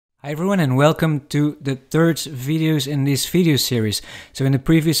Hi everyone and welcome to the third videos in this video series. So in the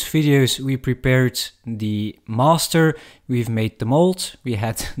previous videos we prepared the master, we've made the mold, we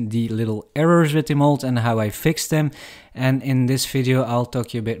had the little errors with the mold and how I fixed them. And in this video I'll talk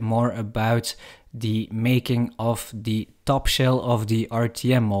to you a bit more about the making of the top shell of the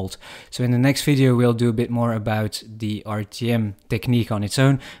RTM mold. So in the next video we'll do a bit more about the RTM technique on its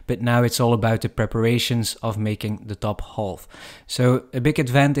own, but now it's all about the preparations of making the top half. So a big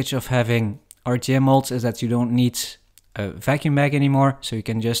advantage of having RTM molds is that you don't need a vacuum bag anymore, so you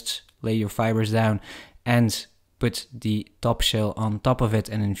can just lay your fibers down and put the top shell on top of it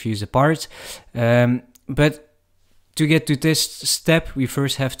and infuse the part. But to get to this step, we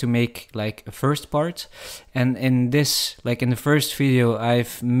first have to make like a first part. And in this, like in the first video,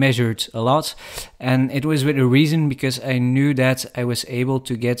 I've measured a lot. And it was with a reason, because I knew that I was able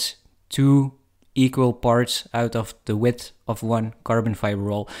to get 2 equal parts out of the width of one carbon fiber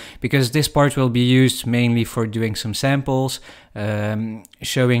roll. Because this part will be used mainly for doing some samples,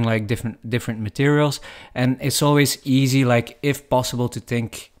 showing like different materials. And it's always easy, like if possible, to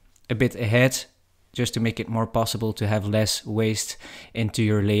think a bit ahead, just to make it more possible to have less waste into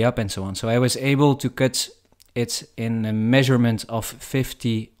your layup and so on. So I was able to cut it in a measurement of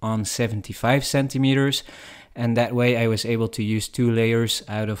 50 on 75 centimeters. And that way I was able to use 2 layers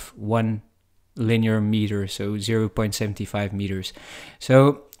out of 1 linear meter, so 0.75 meters.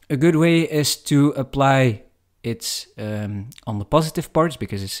 So a good way is to apply it on the positive parts,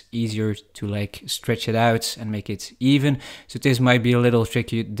 because it's easier to like stretch it out and make it even. So this might be a little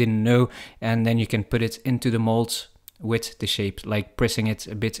trick you didn't know, and then you can put it into the mold with the shape, like pressing it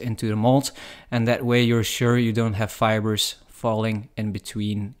a bit into the mold, and that way you're sure you don't have fibers falling in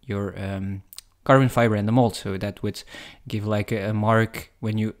between your carbon fiber and the mold. So that would give like a mark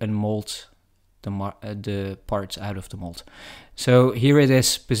when you unmold the parts out of the mold. So here it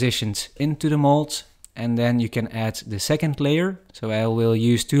is positioned into the mold. And then you can add the second layer. So I will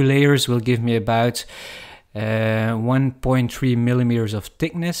use 2 layers, will give me about 1.3 millimeters of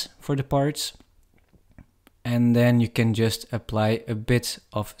thickness for the parts. And then you can just apply a bit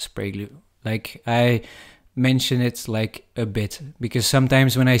of spray glue. Like I mention it like a bit, because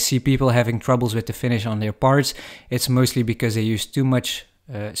sometimes when I see people having troubles with the finish on their parts, it's mostly because they use too much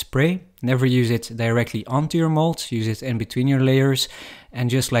spray. Never use it directly onto your mold, use it in between your layers, and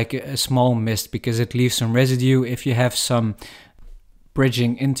just like a small mist, because it leaves some residue. If you have some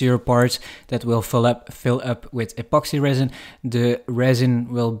bridging into your parts, that will fill up with epoxy resin. The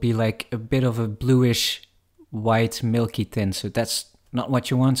resin will be like a bit of a bluish white milky tint, so that's not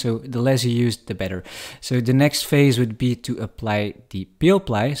what you want. So the less you use, the better. So the next phase would be to apply the Peel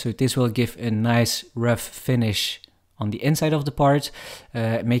Ply. So this will give a nice rough finish on the inside of the part,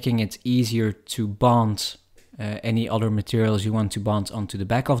 making it easier to bond any other materials you want to bond onto the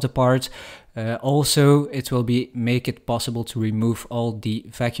back of the part. Also, it will make it possible to remove all the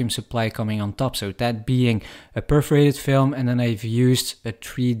vacuum supply coming on top. So that being a perforated film, and then I've used a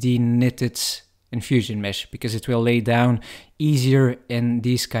 3D knitted infusion mesh, because it will lay down easier in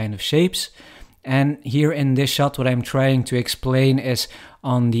these kind of shapes. And here in this shot, what I'm trying to explain is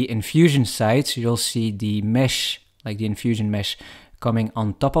on the infusion side, so you'll see the mesh, like the infusion mesh, coming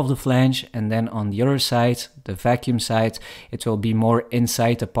on top of the flange, and then on the other side, the vacuum side, it will be more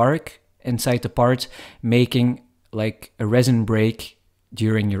inside the part, making like a resin break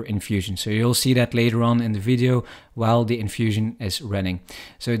during your infusion. So you'll see that later on in the video while the infusion is running.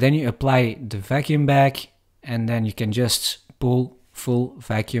 So then you apply the vacuum bag, and then you can just pull full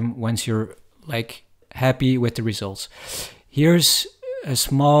vacuum once you're like happy with the results. Here's a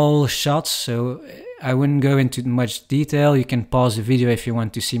small shot, so I wouldn't go into much detail. You can pause the video if you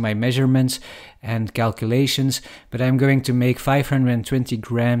want to see my measurements and calculations, but I'm going to make 520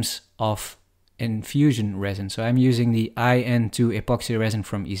 grams of infusion resin. So I'm using the IN2 epoxy resin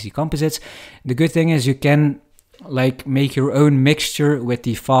from Easy Composites. The good thing is you can like make your own mixture with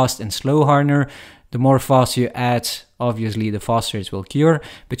the fast and slow hardener. The more fast you add, obviously the faster it will cure,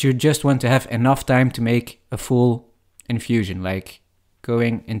 but you just want to have enough time to make a full infusion, like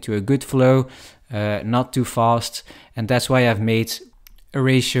going into a good flow, not too fast. And that's why I've made a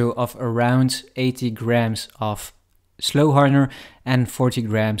ratio of around 80 grams of slow hardener and 40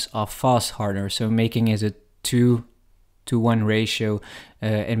 grams of fast hardener, so making it a 2-to-1 ratio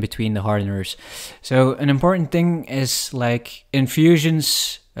in between the hardeners. So an important thing is like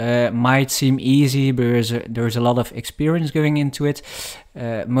infusions might seem easy, but there's a lot of experience going into it,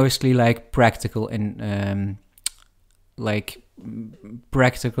 mostly like practical and like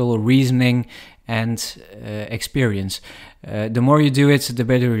practical reasoning and experience. The more you do it, the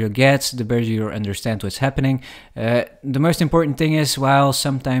better you'll get, the better you'll understand what's happening. The most important thing is, while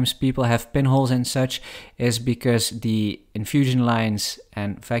sometimes people have pinholes and such, is because the infusion lines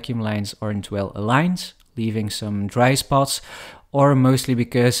and vacuum lines aren't well aligned, leaving some dry spots, or mostly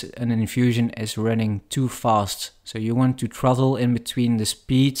because an infusion is running too fast. So you want to throttle in between the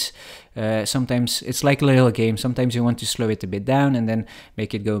speeds. Sometimes it's like a little game. Sometimes you want to slow it a bit down and then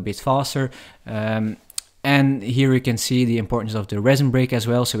make it go a bit faster. And here you can see the importance of the resin break as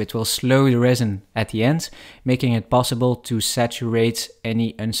well. So it will slow the resin at the end, making it possible to saturate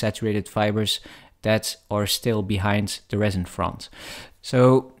any unsaturated fibers that are still behind the resin front.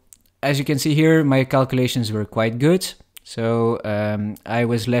 So as you can see here, my calculations were quite good. So I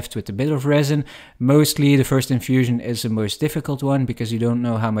was left with a bit of resin. Mostly the first infusion is the most difficult one because you don't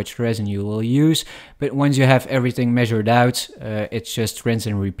know how much resin you will use. But once you have everything measured out, it's just rinse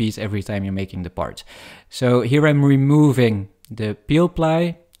and repeat every time you're making the part. So here I'm removing the Peel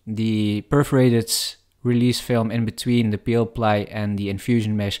Ply, the perforated release film in between the Peel Ply and the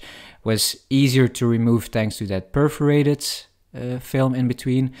infusion mesh was easier to remove thanks to that perforated film in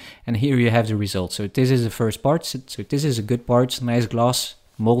between, and here you have the result. So this is the first part. So this is a good part, nice gloss,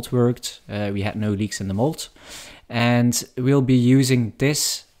 mold worked, we had no leaks in the mold, and we'll be using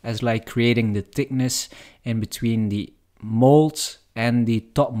this as like creating the thickness in between the mold and the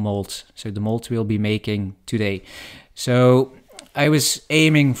top mold, so the mold we'll be making today. So I was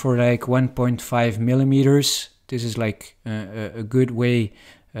aiming for like 1.5 millimeters. This is like a good way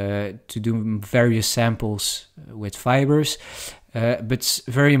to do various samples with fibers, but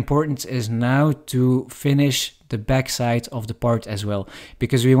very important is now to finish the back side of the part as well,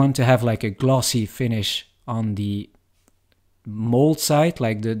 because we want to have like a glossy finish on the mold side,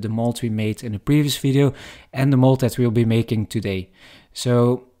 like the mold we made in the previous video and the mold that we'll be making today.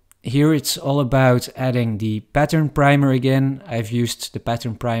 So here it's all about adding the pattern primer again. I've used the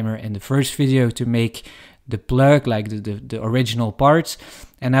pattern primer in the first video to make the plug, like the original parts,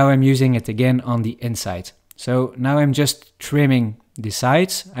 and now I'm using it again on the inside. So now I'm just trimming the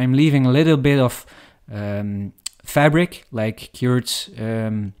sides. I'm leaving a little bit of fabric, like cured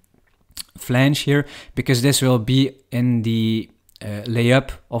flange here, because this will be in the layup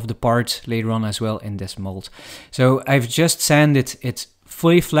of the part later on as well in this mold. So I've just sanded it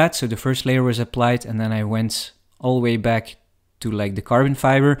fully flat, so the first layer was applied, and then I went all the way back to like the carbon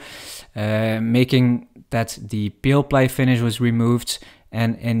fiber, making that the Peel Ply finish was removed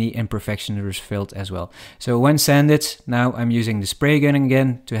and any imperfections were filled as well. So when sanded, now I'm using the spray gun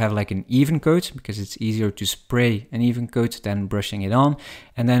again to have like an even coat, because it's easier to spray an even coat than brushing it on.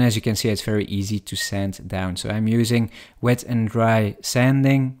 And then as you can see, it's very easy to sand down. So I'm using wet and dry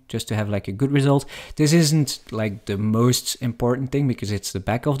sanding just to have like a good result. This isn't like the most important thing because it's the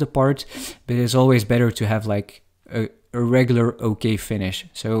back of the part, but it's always better to have like a regular okay finish.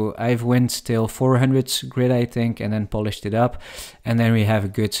 So I've went till 400 grit, I think, and then polished it up, and then we have a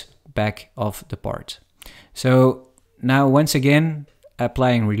good back of the part. So now once again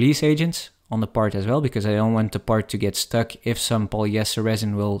applying release agents on the part as well, because I don't want the part to get stuck if some polyester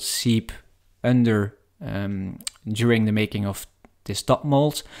resin will seep under during the making of this top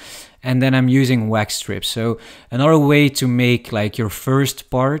mold. And then I'm using wax strips. So another way to make like your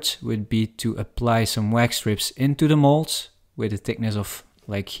first part would be to apply some wax strips into the molds with a thickness of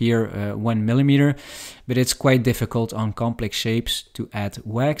like here 1 millimeter, but it's quite difficult on complex shapes to add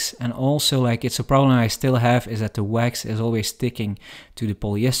wax. And also like it's a problem I still have is that the wax is always sticking to the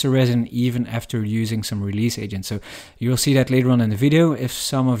polyester resin even after using some release agent. So you'll see that later on in the video. If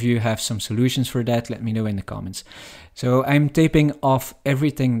some of you have some solutions for that, let me know in the comments. So I'm taping off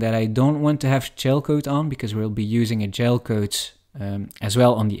everything that I don't want to have gel coat on, because we'll be using a gel coat as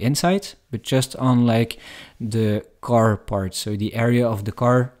well on the inside, but just on like the car part. So the area of the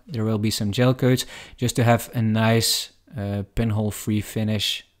car, there will be some gel coats just to have a nice pinhole free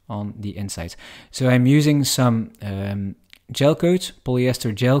finish on the inside. So I'm using some gel coat,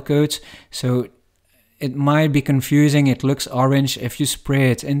 polyester gel coat. So it might be confusing, it looks orange. If you spray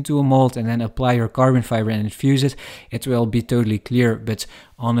it into a mold and then apply your carbon fiber and infuse it, it will be totally clear. But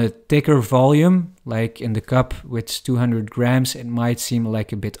on a thicker volume, like in the cup with 200 grams, it might seem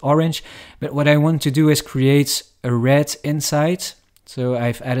like a bit orange. But what I want to do is create a red inside. So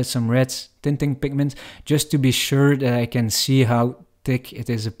I've added some red tinting pigment just to be sure that I can see how thick it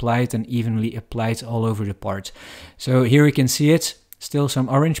is applied and evenly applied all over the part. So here you can see it, still some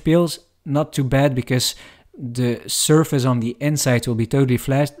orange peels. Not too bad because the surface on the inside will be totally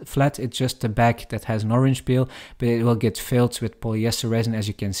flat. It's just the back that has an orange peel, but it will get filled with polyester resin, as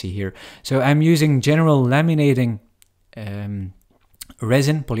you can see here. So I'm using general laminating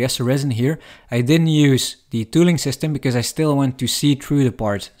resin, polyester resin here. I didn't use the tooling system because I still want to see through the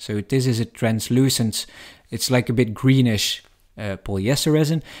part. So this is a translucent, it's like a bit greenish polyester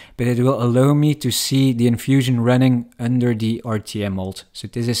resin, but it will allow me to see the infusion running under the RTM mold. So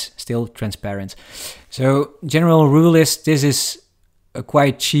this is still transparent. So general rule is this is a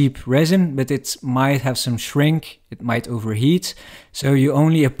quite cheap resin, but it might have some shrink, it might overheat. So you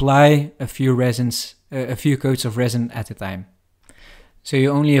only apply a few coats of resin at a time. So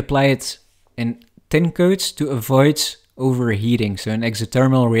you only apply it in thin coats to avoid overheating, so an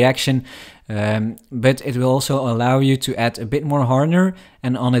exothermal reaction, but it will also allow you to add a bit more hardener,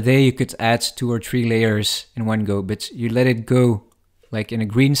 and on a day you could add 2 or 3 layers in one go, but you let it go like in a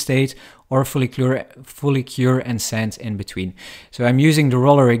green state, or fully cure and sand in between. So I'm using the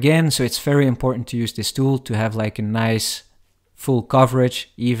roller again, so it's very important to use this tool to have like a nice full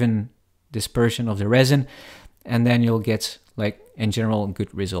coverage, even dispersion of the resin, and then you'll get like in general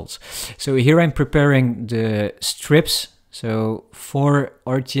good results. So here I'm preparing the strips. So for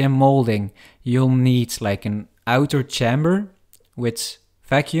RTM molding you'll need like an outer chamber with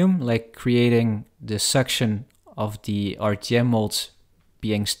vacuum, like creating the suction of the RTM molds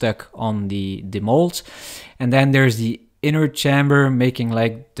being stuck on the mold, and then there's the inner chamber making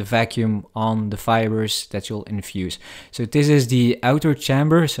like the vacuum on the fibers that you'll infuse. So this is the outer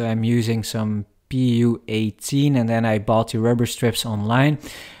chamber, so I'm using some PU18, and then I bought the rubber strips online.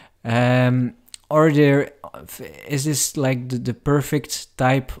 Is this like the perfect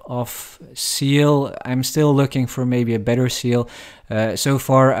type of seal? I'm still looking for maybe a better seal. So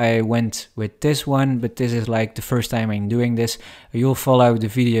far I went with this one, but this is like the first time I'm doing this. You'll follow the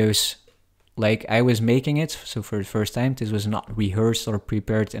videos like I was making it, so for the first time. This was not rehearsed or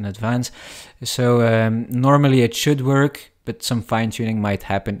prepared in advance. So normally it should work, but some fine-tuning might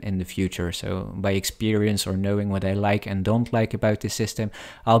happen in the future. So by experience or knowing what I like and don't like about this system,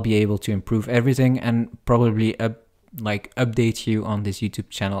 I'll be able to improve everything and probably update you on this YouTube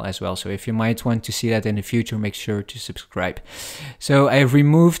channel as well. So if you might want to see that in the future, make sure to subscribe. So I've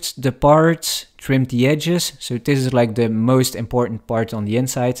removed the parts, trimmed the edges. So this is like the most important part on the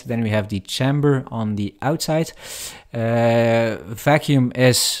inside. Then we have the chamber on the outside. Vacuum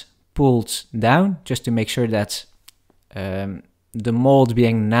is pulled down just to make sure that the mold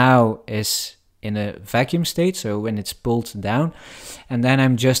being now is in a vacuum state, so when it's pulled down, and then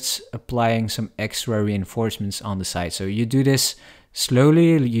I'm just applying some extra reinforcements on the side. So you do this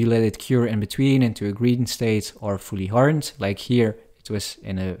slowly, you let it cure in between into a green state or fully hardened. Like here it was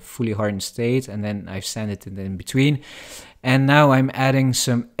in a fully hardened state, and then I've sanded it in between, and now I'm adding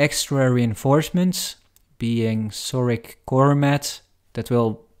some extra reinforcements, being Soric core mat, that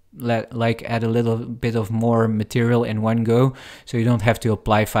will add a little bit of more material in one go, so you don't have to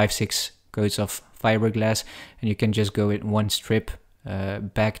apply 5-6 coats of fiberglass, and you can just go with one strip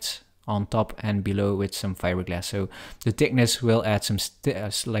backed on top and below with some fiberglass. So the thickness will add some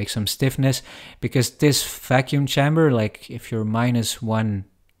some stiffness, because this vacuum chamber, like if you're -1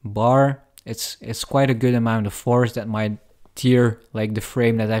 bar, it's quite a good amount of force that might tear like the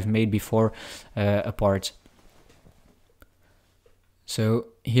frame that I've made before apart. So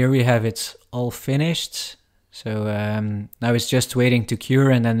here we have it all finished. So now it's just waiting to cure,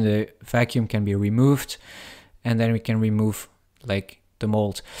 and then the vacuum can be removed, and then we can remove like the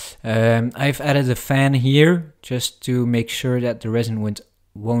mold. I've added a fan here just to make sure that the resin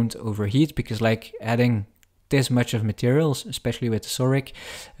won't overheat, because like adding this much of materials, especially with the Soric,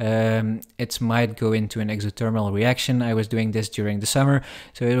 it might go into an exothermal reaction. I was doing this during the summer,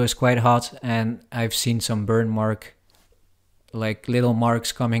 so it was quite hot, and I've seen some burn mark, like little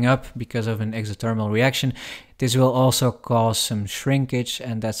marks coming up because of an exothermal reaction. This will also cause some shrinkage,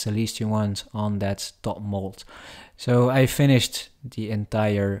 and that's the least you want on that top mold. So I finished the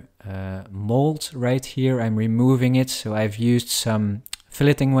entire mold right here. I'm removing it. So I've used some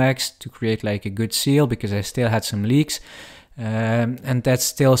filleting wax to create like a good seal, because I still had some leaks, and that's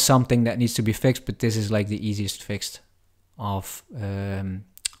still something that needs to be fixed, but this is like the easiest fix of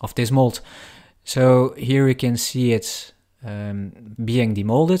this mold. So here you can see it being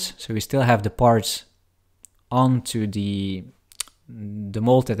demolded. So we still have the parts onto the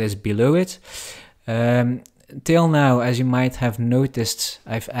mold that is below it. Till now, as you might have noticed,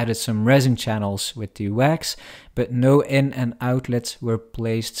 I've added some resin channels with the wax, but no in and outlets were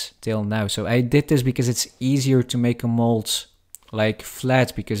placed till now. So I did this because it's easier to make a mold like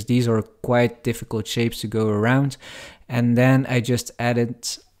flat, because these are quite difficult shapes to go around, and then I just added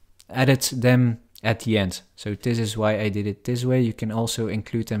them at the end. So this is why I did it this way. You can also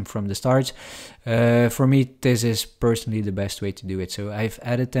include them from the start. For me, this is personally the best way to do it. So I've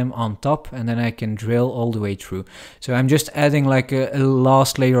added them on top, and then I can drill all the way through. So I'm just adding like a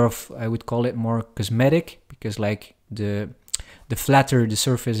last layer of, I would call it more cosmetic, because like the flatter the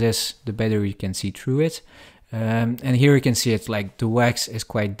surface is, the better you can see through it. And here you can see it, like the wax is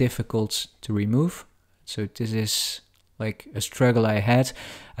quite difficult to remove. So this is like a struggle I had.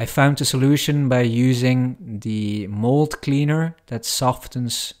 I found a solution by using the mold cleaner that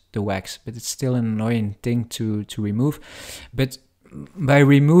softens the wax, but it's still an annoying thing to remove. But by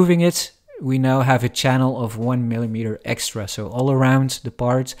removing it, we now have a channel of 1 millimeter extra. So all around the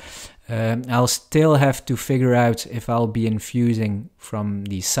part, I'll still have to figure out if I'll be infusing from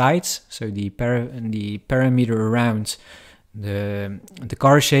the sides, so the parameter around the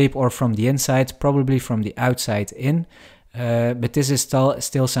car shape, or from the inside, probably from the outside in. But this is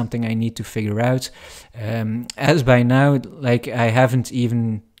still something I need to figure out. As by now, like I haven't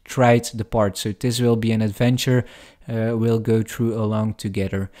even tried the part, so this will be an adventure we'll go through along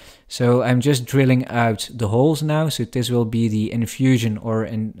together. So I'm just drilling out the holes now. So this will be the infusion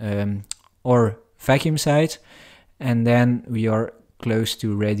or vacuum side, and then we are close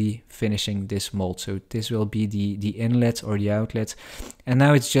to ready finishing this mold. So this will be the inlet or the outlet, and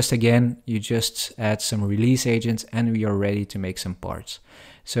now it's just, again, you just add some release agent and we are ready to make some parts.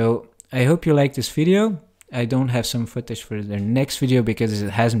 So I hope you like this video. I don't have some footage for the next video because it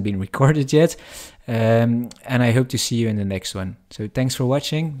hasn't been recorded yet, and I hope to see you in the next one. So thanks for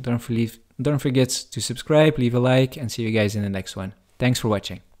watching. Don't forget to subscribe, leave a like, and see you guys in the next one. Thanks for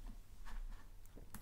watching.